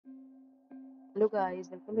Hello guys,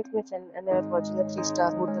 welcome back to my channel and I am watching a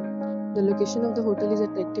 3-star hotel. The location of the hotel is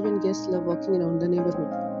attractive and guests love walking around the neighborhood.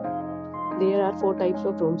 There are 4 types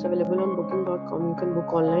of rooms available on booking.com. You can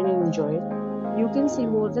book online and enjoy it. You can see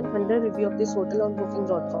more than 100 reviews of this hotel on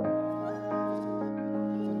booking.com.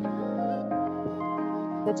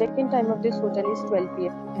 The check-in time of this hotel is 12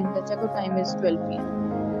 p.m. and the check-out time is 12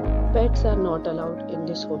 p.m. Pets are not allowed in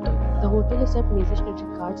this hotel. The hotel accepts major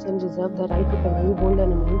credit cards and reserves the right to temporarily hold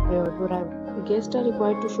an amount prior to arrival. Guests are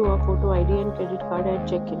required to show a photo ID and credit card at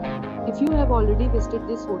check-in. If you have already visited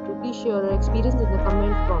this hotel, please share your experience in the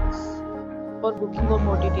comment box. For booking or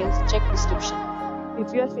more details, check description.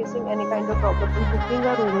 If you are facing any kind of problem in booking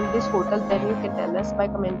a room in this hotel, then you can tell us by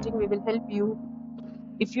commenting. We will help you.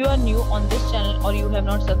 If you are new on this channel or you have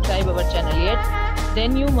not subscribed our channel yet,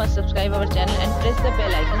 then you must subscribe our channel and press the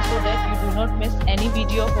bell icon so that you do not miss any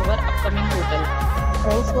video of our upcoming hotel.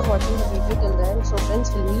 Thanks for watching the video till then. So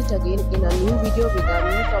friends, will meet again in a new video with a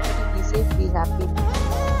new property. Be safe, be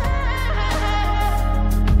happy.